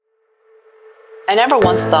I never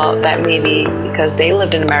once thought that maybe because they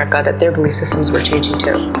lived in America that their belief systems were changing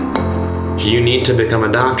too. You need to become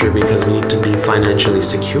a doctor because we need to be financially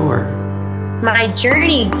secure. My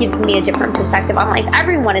journey gives me a different perspective on life.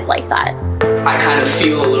 Everyone is like that. I kind of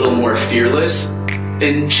feel a little more fearless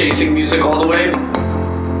in chasing music all the way.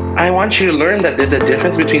 I want you to learn that there's a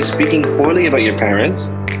difference between speaking poorly about your parents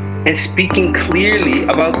and speaking clearly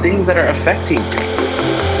about things that are affecting you.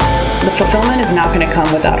 The fulfillment is not going to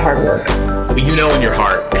come without hard work. You know in your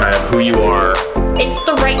heart kind of who you are. It's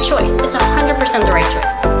the right choice. It's 100% the right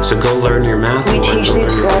choice. So go learn your math. We teach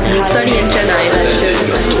these girls how to study in Jedi. Presented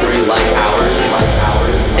a story like ours.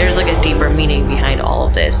 There's like a deeper meaning behind all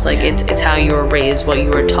of this. Like it's how you were raised, what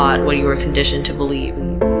you were taught, what you were conditioned to believe.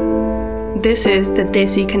 This is the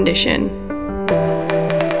Desi Condition.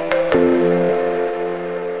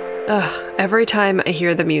 Every time I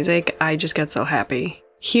hear the music, I just get so happy.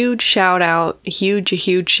 Huge shout out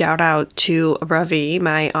to Ravi,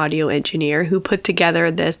 my audio engineer, who put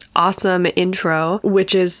together this awesome intro,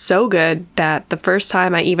 which is so good that the first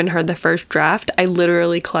time I even heard the first draft, I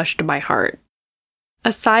literally clutched my heart.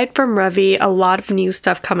 Aside from Ravi, a lot of new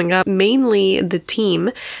stuff coming up, mainly the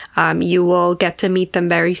team. You will get to meet them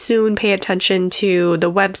very soon. Pay attention to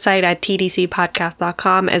the website at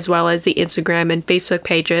tdcpodcast.com, as well as the Instagram and Facebook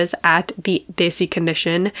pages at the Desi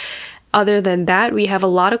Condition. Other than that, we have a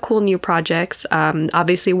lot of cool new projects,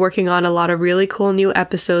 obviously working on a lot of really cool new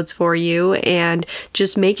episodes for you, and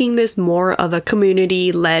just making this more of a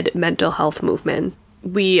community-led mental health movement.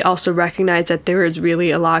 We also recognize that there is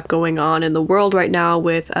really a lot going on in the world right now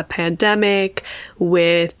with a pandemic,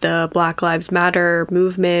 with the Black Lives Matter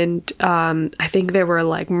movement. I think there were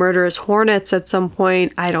like murderous hornets at some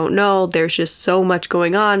point. I don't know. There's just so much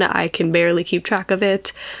going on. I can barely keep track of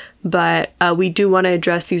it. But we do want to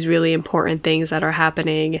address these really important things that are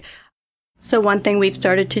happening. So one thing we've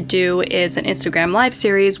started to do is an Instagram live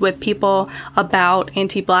series with people about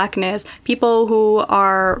anti-Blackness, people who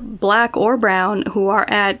are Black or brown, who are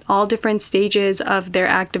at all different stages of their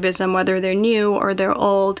activism, whether they're new or they're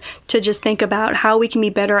old, to just think about how we can be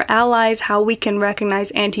better allies, how we can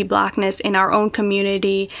recognize anti-Blackness in our own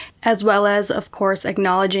community, as well as, of course,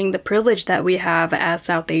 acknowledging the privilege that we have as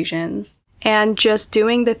South Asians. And just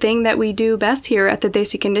doing the thing that we do best here at the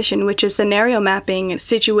Desi Condition, which is scenario mapping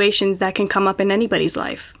situations that can come up in anybody's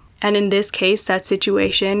life. And in this case, that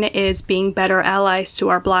situation is being better allies to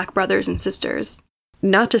our Black brothers and sisters.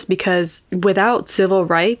 Not just because without civil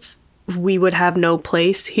rights, we would have no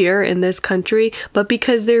place here in this country, but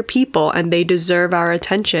because they're people and they deserve our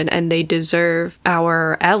attention and they deserve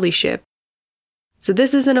our allyship. So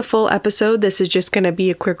this isn't a full episode. This is just going to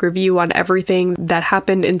be a quick review on everything that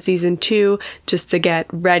happened in season 2, just to get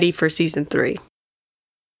ready for season 3.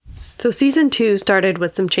 So season 2 started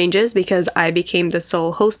with some changes because I became the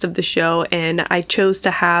sole host of the show and I chose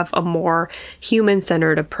to have a more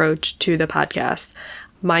human-centered approach to the podcast.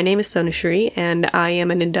 My name is Tanushree and I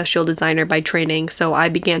am an industrial designer by training, so I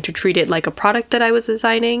began to treat it like a product that I was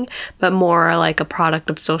designing, but more like a product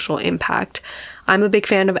of social impact. I'm a big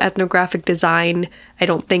fan of ethnographic design. I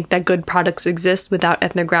don't think that good products exist without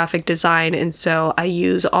ethnographic design, and so I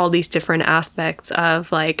use all these different aspects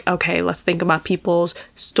of like, okay, let's think about people's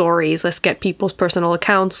stories, let's get people's personal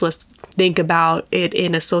accounts, let's think about it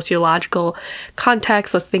in a sociological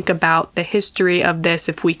context, let's think about the history of this.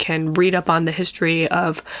 If we can read up on the history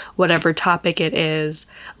of whatever topic it is,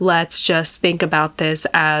 let's just think about this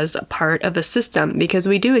as a part of a system, because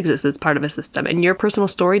we do exist as part of a system, and your personal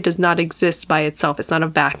story does not exist by itself. It's not a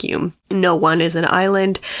vacuum. No one is an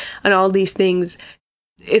island, and all these things.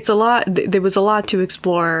 It's a lot. There was a lot to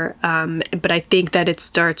explore, but I think that it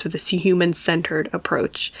starts with this human-centered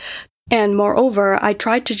approach. And moreover, I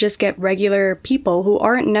tried to just get regular people who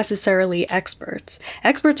aren't necessarily experts.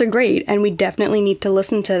 Experts are great, and we definitely need to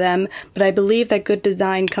listen to them, but I believe that good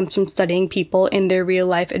design comes from studying people in their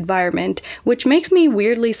real-life environment, which makes me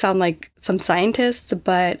weirdly sound like some scientists,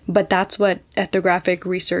 but that's what ethnographic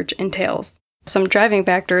research entails. Some driving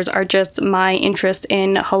factors are just my interest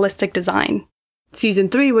in holistic design. Season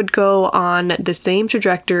 3 would go on the same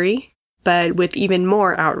trajectory, but with even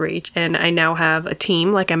more outreach. And I now have a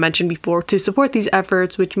team, like I mentioned before, to support these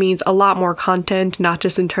efforts, which means a lot more content, not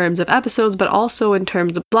just in terms of episodes, but also in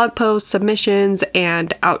terms of blog posts, submissions,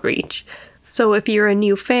 and outreach. So if you're a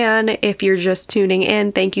new fan, if you're just tuning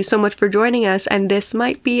in, thank you so much for joining us. And this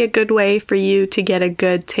might be a good way for you to get a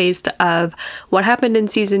good taste of what happened in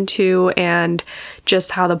season 2 and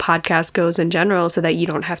just how the podcast goes in general, so that you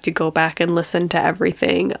don't have to go back and listen to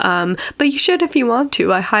everything. But you should if you want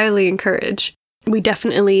to. I highly encourage. We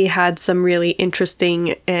definitely had some really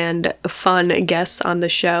interesting and fun guests on the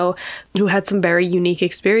show who had some very unique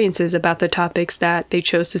experiences about the topics that they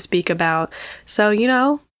chose to speak about. So,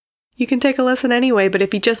 you can take a listen anyway, but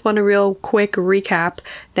if you just want a real quick recap,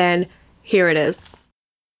 then here it is.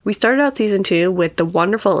 We started out season 2 with the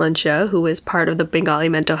wonderful Ansha, who is part of the Bengali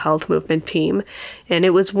mental health movement team, and it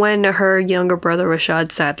was when her younger brother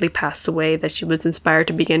Rashad sadly passed away that she was inspired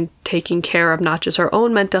to begin taking care of not just her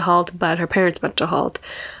own mental health, but her parents' mental health.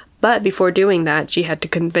 But before doing that, she had to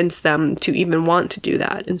convince them to even want to do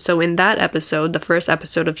that. And so in that episode, the first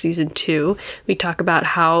episode of season 2, we talk about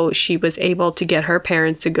how she was able to get her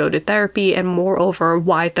parents to go to therapy, and moreover,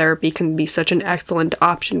 why therapy can be such an excellent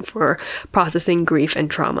option for processing grief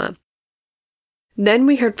and trauma. Then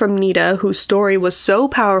we heard from Nita, whose story was so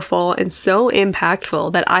powerful and so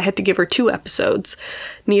impactful that I had to give her 2 episodes.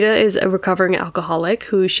 Nita is a recovering alcoholic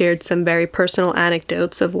who shared some very personal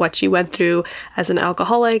anecdotes of what she went through as an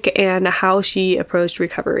alcoholic and how she approached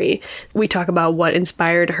recovery. We talk about what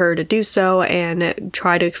inspired her to do so and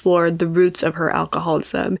try to explore the roots of her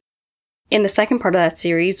alcoholism. In the second part of that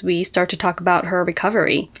series, we start to talk about her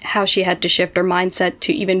recovery, how she had to shift her mindset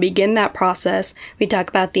to even begin that process. We talk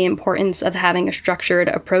about the importance of having a structured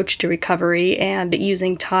approach to recovery and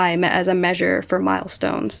using time as a measure for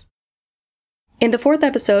milestones. In the 4th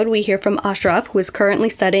episode, we hear from Ashraf, who is currently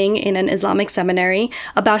studying in an Islamic seminary,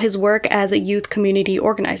 about his work as a youth community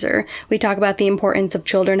organizer. We talk about the importance of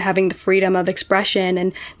children having the freedom of expression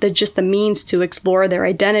and the means to explore their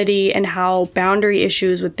identity, and how boundary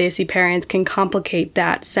issues with Desi parents can complicate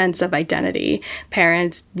that sense of identity.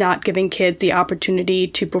 Parents not giving kids the opportunity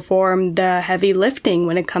to perform the heavy lifting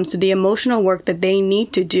when it comes to the emotional work that they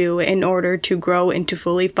need to do in order to grow into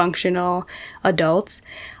fully functional adults.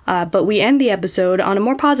 But we end the episode on a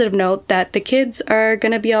more positive note that the kids are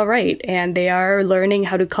going to be all right, and they are learning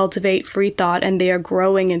how to cultivate free thought, and they are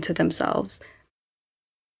growing into themselves.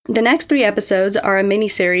 The next 3 episodes are a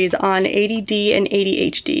mini-series on ADD and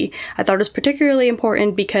ADHD. I thought it was particularly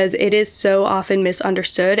important because it is so often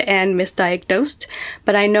misunderstood and misdiagnosed,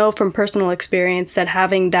 but I know from personal experience that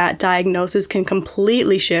having that diagnosis can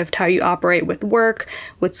completely shift how you operate with work,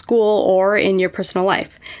 with school, or in your personal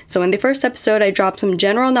life. So in the first episode, I dropped some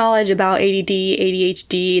general knowledge about ADD,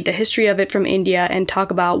 ADHD, the history of it from India, and talk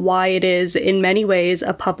about why it is in many ways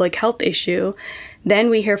a public health issue.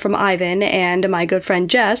 Then we hear from Ivan and my good friend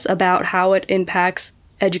Jess about how it impacts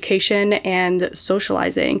education and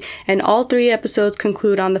socializing. And all 3 episodes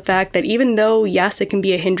conclude on the fact that even though, yes, it can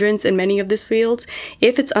be a hindrance in many of these fields,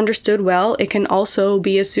 if it's understood well, it can also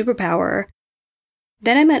be a superpower.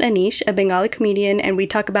 Then I met Anish, a Bengali comedian, and we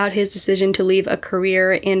talk about his decision to leave a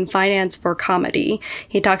career in finance for comedy.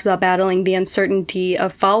 He talks about battling the uncertainty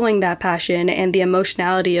of following that passion and the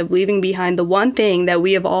emotionality of leaving behind the one thing that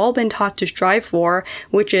we have all been taught to strive for,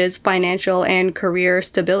 which is financial and career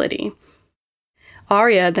stability.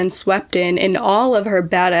 Arya then swept in all of her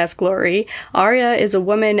badass glory. Arya is a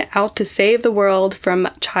woman out to save the world from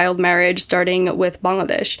child marriage, starting with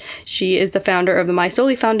Bangladesh. She is the founder of the My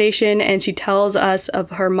Soli Foundation, and she tells us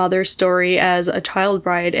of her mother's story as a child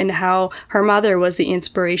bride and how her mother was the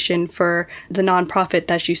inspiration for the nonprofit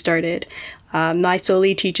that she started. My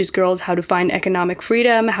Soli teaches girls how to find economic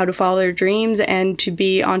freedom, how to follow their dreams, and to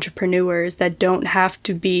be entrepreneurs that don't have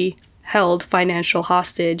to be held financial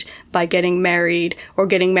hostage by getting married or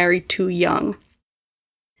getting married too young.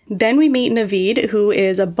 Then we meet Naveed, who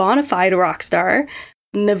is a bona fide rock star.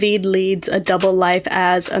 Naveed leads a double life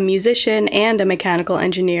as a musician and a mechanical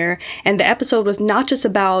engineer, and the episode was not just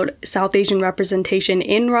about South Asian representation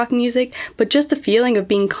in rock music, but just the feeling of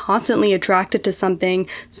being constantly attracted to something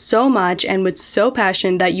so much and with so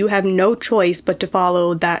passion that you have no choice but to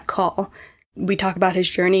follow that call. We talk about his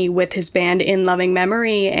journey with his band In Loving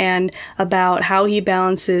Memory and about how he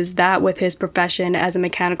balances that with his profession as a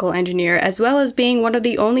mechanical engineer, as well as being one of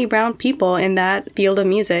the only brown people in that field of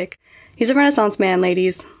music. He's a Renaissance man,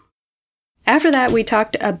 ladies. After that, we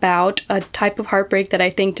talked about a type of heartbreak that I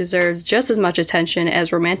think deserves just as much attention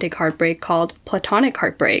as romantic heartbreak, called platonic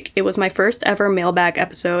heartbreak. It was my first ever mailbag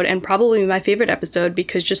episode and probably my favorite episode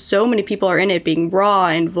because just so many people are in it, being raw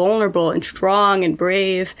and vulnerable and strong and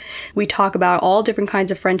brave. We talk about all different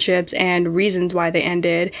kinds of friendships and reasons why they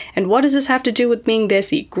ended. And what does this have to do with being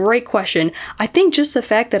Desi? Great question. I think just the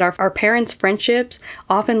fact that our parents' friendships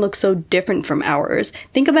often look so different from ours.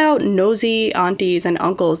 Think about nosy aunties and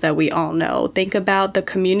uncles that we all know. Think about the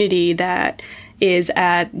community that is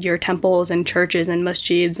at your temples and churches and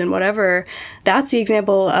masjids and whatever, that's the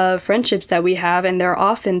example of friendships that we have, and they're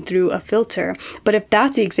often through a filter. But if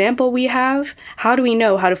that's the example we have, how do we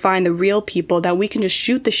know how to find the real people that we can just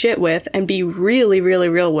shoot the shit with and be really, really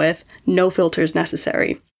real with, no filters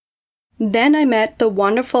necessary? Then I met the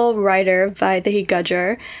wonderful writer Vaidehi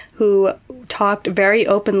Gujjar, who talked very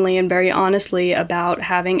openly and very honestly about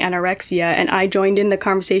having anorexia, and I joined in the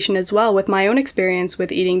conversation as well with my own experience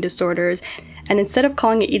with eating disorders. And instead of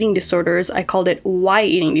calling it eating disorders, I called it why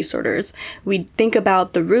eating disorders. We think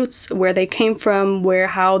about the roots, where they came from,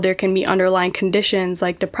 how there can be underlying conditions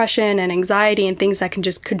like depression and anxiety and things that can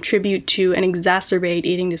just contribute to and exacerbate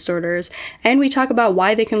eating disorders. And we talk about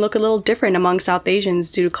why they can look a little different among South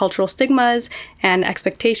Asians due to cultural stigmas and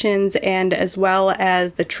expectations, and as well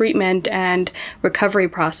as the treatment and recovery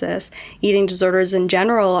process. Eating disorders in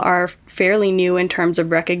general are fairly new in terms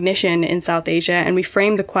of recognition in South Asia, and we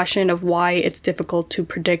frame the question of why it's difficult to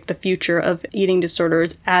predict the future of eating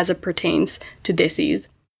disorders as it pertains to desis.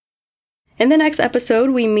 In the next episode,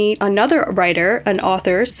 we meet another writer, an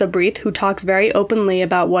author, Sabreeth, who talks very openly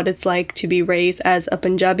about what it's like to be raised as a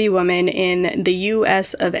Punjabi woman in the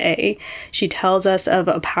US of A. She tells us of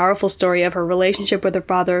a powerful story of her relationship with her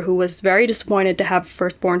father, who was very disappointed to have a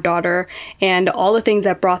firstborn daughter, and all the things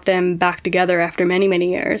that brought them back together after many, many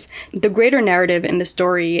years. The greater narrative in the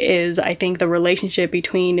story is, I think, the relationship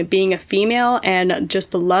between being a female and just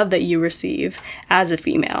the love that you receive as a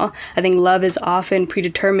female. I think love is often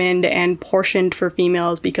predetermined and portioned for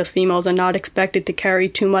females because females are not expected to carry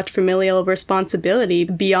too much familial responsibility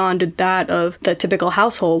beyond that of the typical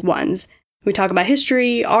household ones. We talk about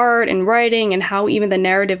history, art, and writing, and how even the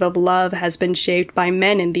narrative of love has been shaped by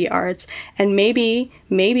men in the arts, and maybe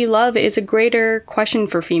love is a greater question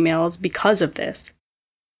for females because of this.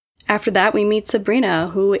 After that, we meet Sabrina,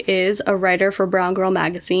 who is a writer for Brown Girl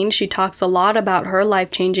magazine. She talks a lot about her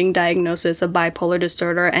life-changing diagnosis of bipolar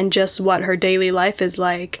disorder and just what her daily life is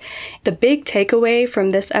like. The big takeaway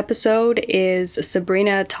from this episode is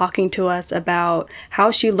Sabrina talking to us about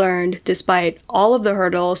how she learned, despite all of the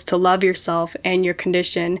hurdles, to love yourself and your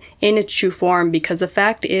condition in its true form, because the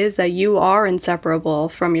fact is that you are inseparable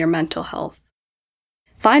from your mental health.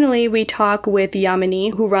 Finally, we talk with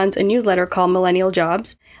Yamini, who runs a newsletter called Millennial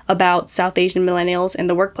Jobs, about South Asian millennials in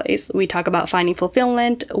the workplace. We talk about finding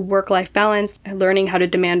fulfillment, work-life balance, learning how to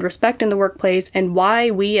demand respect in the workplace, and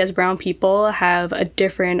why we as brown people have a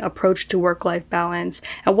different approach to work-life balance.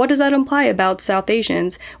 And what does that imply about South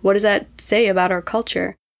Asians? What does that say about our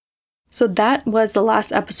culture? So that was the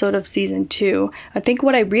last episode of Season 2. I think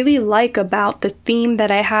what I really like about the theme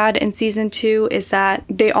that I had in Season 2 is that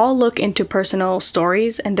they all look into personal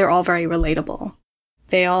stories and they're all very relatable.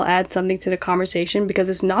 They all add something to the conversation because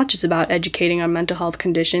it's not just about educating on mental health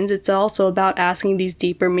conditions, it's also about asking these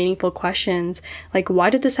deeper, meaningful questions, like why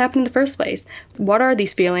did this happen in the first place? What are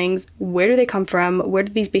these feelings? Where do they come from? Where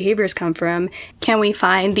do these behaviors come from? Can we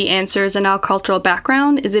find the answers in our cultural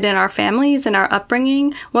background? Is it in our families, in our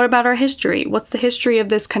upbringing? What about our history? What's the history of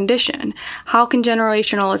this condition? How can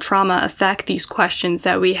generational trauma affect these questions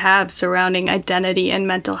that we have surrounding identity and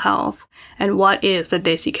mental health? And what is the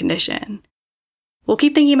Desi condition? We'll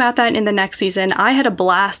keep thinking about that in the next season. I had a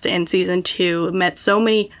blast in Season 2, met so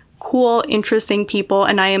many cool, interesting people,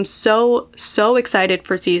 and I am so excited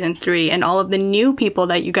for Season 3 and all of the new people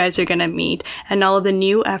that you guys are going to meet and all of the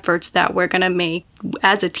new efforts that we're going to make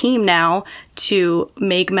as a team now to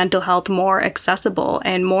make mental health more accessible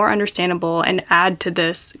and more understandable and add to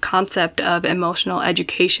this concept of emotional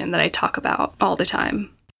education that I talk about all the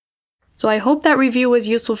time. So I hope that review was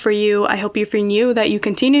useful for you. I hope if you're new that you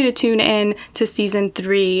continue to tune in to Season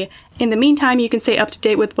 3. In the meantime, you can stay up to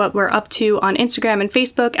date with what we're up to on Instagram and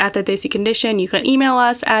Facebook at The Desi Condition. You can email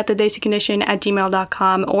us at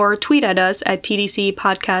thedesicondition@gmail.com or tweet at us at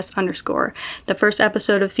TDCpodcast_. The first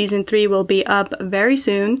episode of Season 3 will be up very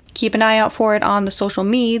soon. Keep an eye out for it on the social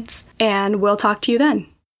medias, and we'll talk to you then.